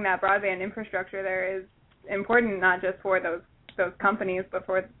having that broadband infrastructure there is important, not just for those companies, but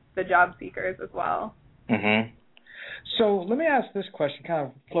for the job seekers as well. Mm-hmm. So let me ask this question, kind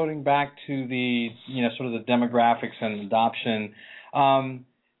of floating back to the sort of the demographics and adoption.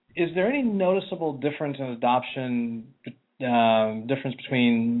 Is there any noticeable difference in adoption, difference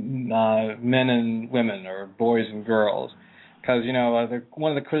between men and women or boys and girls? Because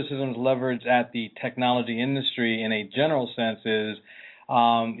one of the criticisms leveraged at the technology industry in a general sense is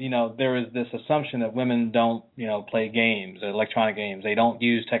there is this assumption that women don't, play games, electronic games. They don't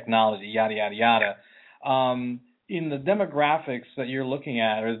use technology, yada, yada, yada. In the demographics that you're looking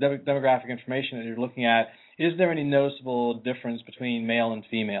at, or the demographic information that you're looking at, is there any noticeable difference between male and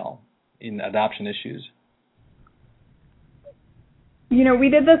female in adoption issues? We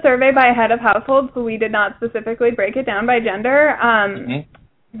did the survey by head of household, so we did not specifically break it down by gender.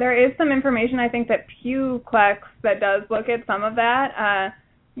 There is some information, I think, that Pew collects that does look at some of that.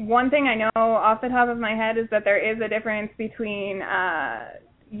 One thing I know off the top of my head is that there is a difference between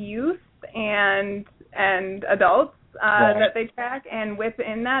youth and adults that they track, and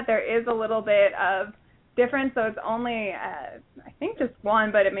within that there is a little bit of difference, so it's only, I think, just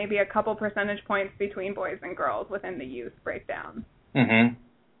one, but it may be a couple percentage points between boys and girls within the youth breakdown.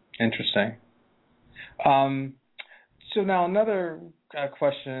 Interesting. So now another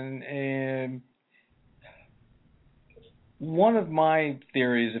question. One of my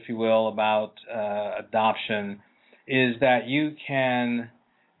theories, if you will, about adoption is that you can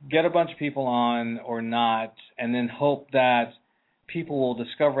get a bunch of people on or not, and then hope that people will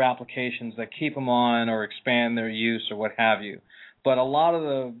discover applications that keep them on or expand their use or what have you. But a lot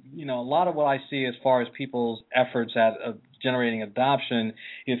of what I see as far as people's efforts at generating adoption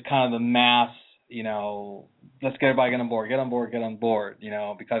is kind of the mass, let's get everybody get on board,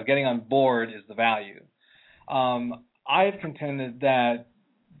 because getting on board is the value. I've contended that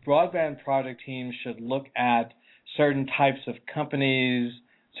broadband project teams should look at certain types of companies,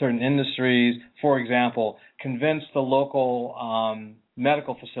 certain industries. For example, convince the local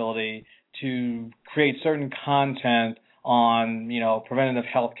medical facility to create certain content on, preventative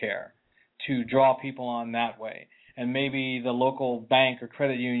health care, to draw people on that way. And maybe the local bank or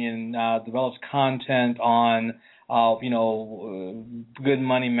credit union develops content on, good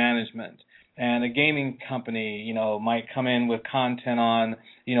money management. And a gaming company, might come in with content on,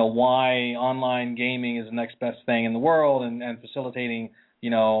 why online gaming is the next best thing in the world, and facilitating,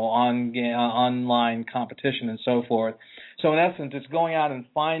 online competition and so forth. So in essence, it's going out and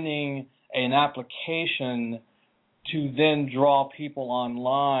finding an application to then draw people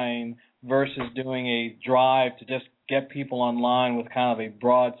online versus doing a drive to just get people online with kind of a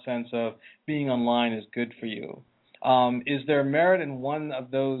broad sense of being online is good for you. Is there merit in one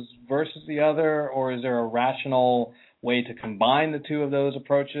of those versus the other, or is there a rational way to combine the two of those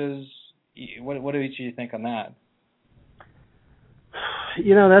approaches? What do each of you think on that?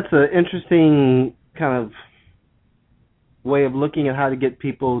 That's an interesting kind of way of looking at how to get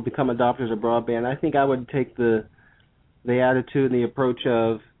people to become adopters of broadband. I think I would take the attitude and the approach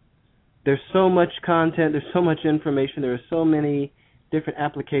of there's so much content, there's so much information, there are so many different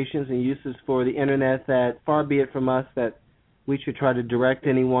applications and uses for the internet that far be it from us that we should try to direct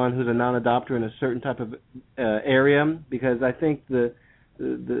anyone who's a non-adopter in a certain type of area, because I think the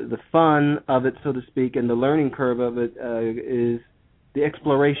fun of it, so to speak, and the learning curve of it is the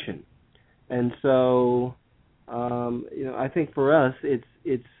exploration. And so, I think for us,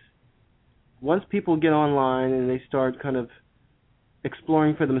 it's once people get online and they start kind of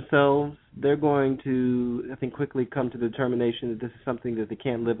exploring for themselves, they're going to, I think, quickly come to the determination that this is something that they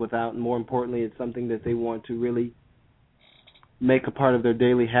can't live without, and more importantly, it's something that they want to really make a part of their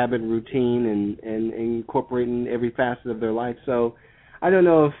daily habit routine and incorporate in every facet of their life. So I don't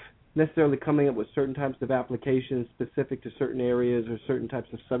know if necessarily coming up with certain types of applications specific to certain areas or certain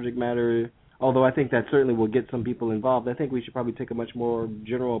types of subject matter, although I think that certainly will get some people involved. I think we should probably take a much more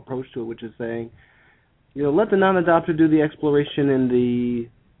general approach to it, which is saying, let the non-adopter do the exploration and the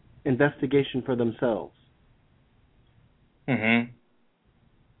investigation for themselves. Anna,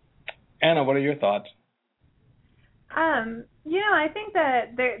 what are your thoughts? I think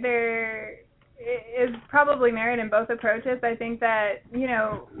that there is probably merit in both approaches. I think that,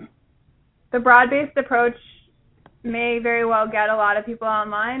 the broad-based approach may very well get a lot of people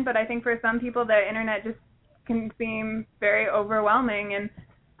online, but I think for some people the internet just can seem very overwhelming, and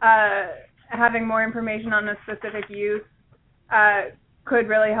having more information on a specific use could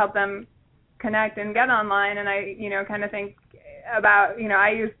really help them connect and get online. And I, kind of think about,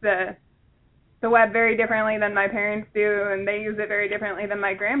 I use the web very differently than my parents do, and they use it very differently than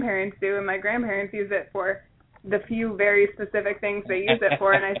my grandparents do, and my grandparents use it for the few very specific things they use it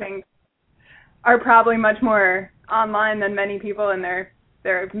for, and I think are probably much more online than many people in their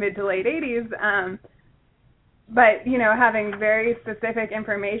mid to late 80s. But, having very specific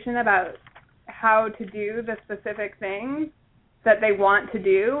information about how to do the specific things that they want to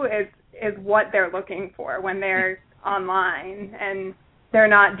do is what they're looking for when they're online, and they're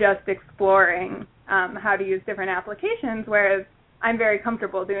not just exploring how to use different applications, whereas I'm very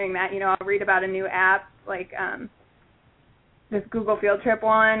comfortable doing that. I'll read about a new app, like this Google Field Trip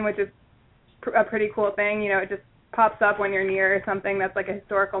one, which is a pretty cool thing. It just pops up when you're near something that's like a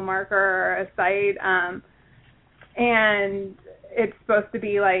historical marker or a site, and it's supposed to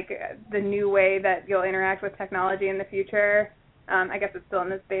be like the new way that you'll interact with technology in the future. I guess it's still in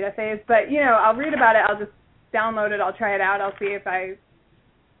this beta phase, but I'll read about it. I'll just download it. I'll try it out. I'll see if I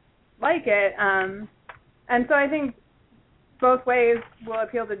like it. And so I think both ways will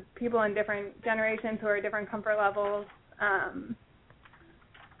appeal to people in different generations who are at different comfort levels.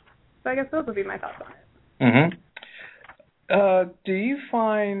 So I guess those would be my thoughts on it. Mm-hmm. Do you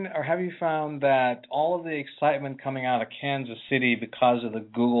find, or have you found that all of the excitement coming out of Kansas City because of the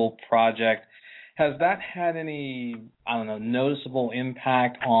Google project, has that had any, noticeable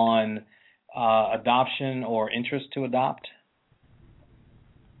impact on adoption or interest to adopt?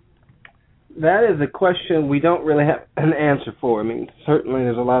 That is a question we don't really have an answer for. I mean, certainly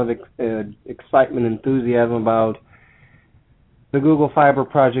there's a lot of excitement and enthusiasm about the Google Fiber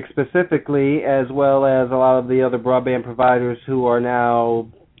project specifically, as well as a lot of the other broadband providers who are now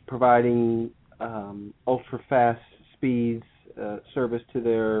providing ultra-fast speeds service to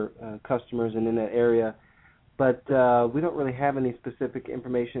their customers and in that area. But we don't really have any specific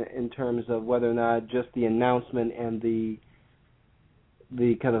information in terms of whether or not just the announcement and the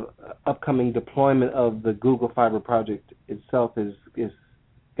kind of upcoming deployment of the Google Fiber project itself is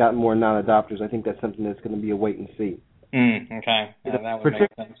gotten more non-adopters. I think that's something that's going to be a wait and see. Okay, that would make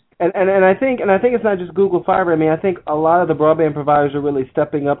sense. And I think it's not just Google Fiber. I mean, I think a lot of the broadband providers are really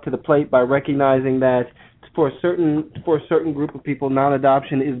stepping up to the plate by recognizing that for a certain group of people,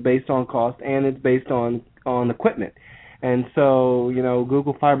 non-adoption is based on cost and it's based on equipment. And so,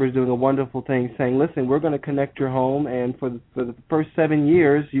 Google Fiber is doing a wonderful thing, saying, listen, we're going to connect your home, and for the first 7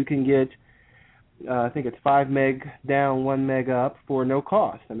 years, you can get, I think it's 5 meg down, 1 meg up for no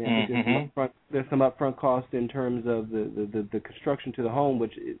cost. I mean, I think there's some upfront cost in terms of the construction to the home,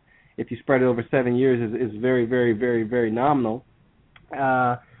 which, if you spread it over 7 years, is very, very, very, very nominal.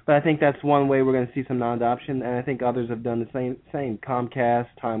 But I think that's one way we're going to see some non-adoption, and I think others have done the same. Comcast,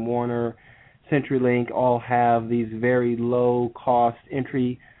 Time Warner, CenturyLink all have these very low-cost,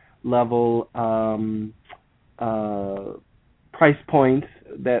 entry-level price points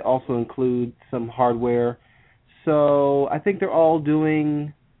that also include some hardware. So I think they're all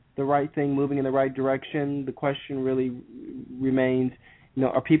doing the right thing, moving in the right direction. The question really remains,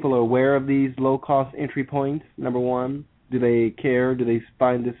 are people aware of these low-cost entry points, number one? Do they care? Do they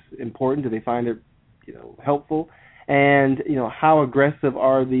find this important? Do they find it, helpful? And, how aggressive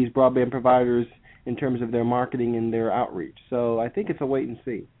are these broadband providers in terms of their marketing and their outreach? So I think it's a wait and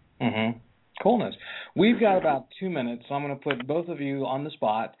see. Mm-hmm. Coolness. We've got about 2 minutes, so I'm going to put both of you on the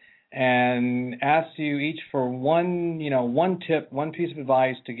spot and ask you each for one tip, one piece of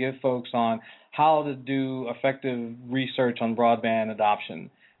advice to give folks on how to do effective research on broadband adoption.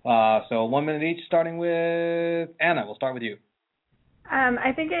 So 1 minute each, starting with Anna. We'll start with you.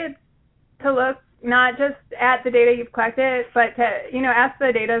 I think it's to look not just at the data you've collected, but to, ask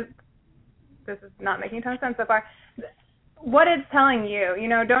the data, this is not making a ton of sense so far, what it's telling you.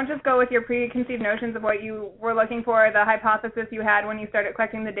 Don't just go with your preconceived notions of what you were looking for, the hypothesis you had when you started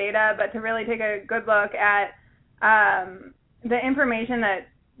collecting the data, but to really take a good look at the information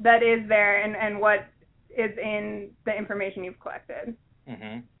that is there and what is in the information you've collected.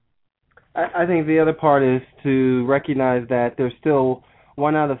 Mm-hmm. I think the other part is to recognize that there's still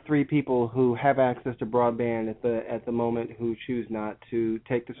 1 out of 3 people who have access to broadband at the moment who choose not to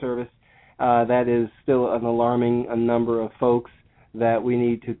take the service. That is still an alarming number of folks that we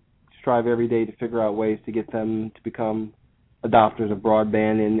need to strive every day to figure out ways to get them to become adopters of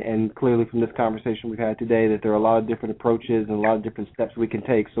broadband. And clearly from this conversation we've had today that there are a lot of different approaches and a lot of different steps we can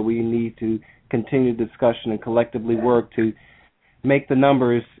take. So we need to continue the discussion and collectively work to make the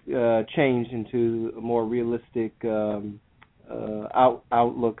numbers change into a more realistic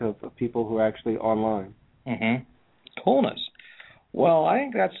outlook of people who are actually online. Mm-hmm. Coolness. Well, I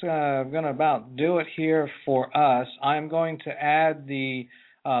think that's going to about do it here for us. I'm going to add the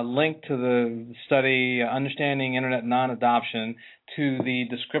link to the study, Understanding Internet Non-Adoption, to the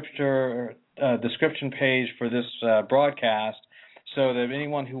description page for this broadcast, so that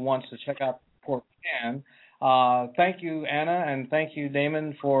anyone who wants to check out the report can. Thank you, Anna, and thank you,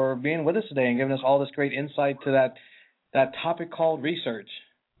 Damon, for being with us today and giving us all this great insight to that topic called research.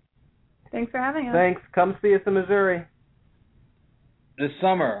 Thanks for having us. Thanks. Come see us in Missouri. This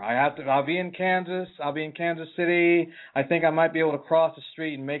summer, I'll be in Kansas. I'll be in Kansas City. I think I might be able to cross the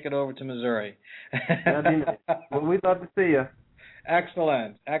street and make it over to Missouri. That'd be nice. Well, we'd love to see you.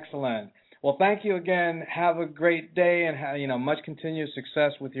 Excellent. Well, thank you again. Have a great day and much continued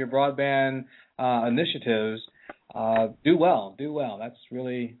success with your broadband initiatives. do well. That's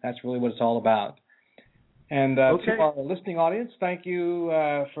really what it's all about. And to our listening audience, thank you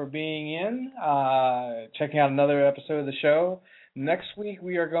for being in, checking out another episode of the show. Next week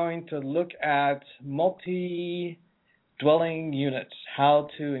we are going to look at multi-dwelling units, how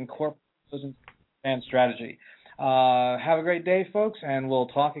to incorporate those in and strategy. Have a great day, folks, and we'll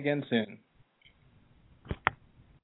talk again soon.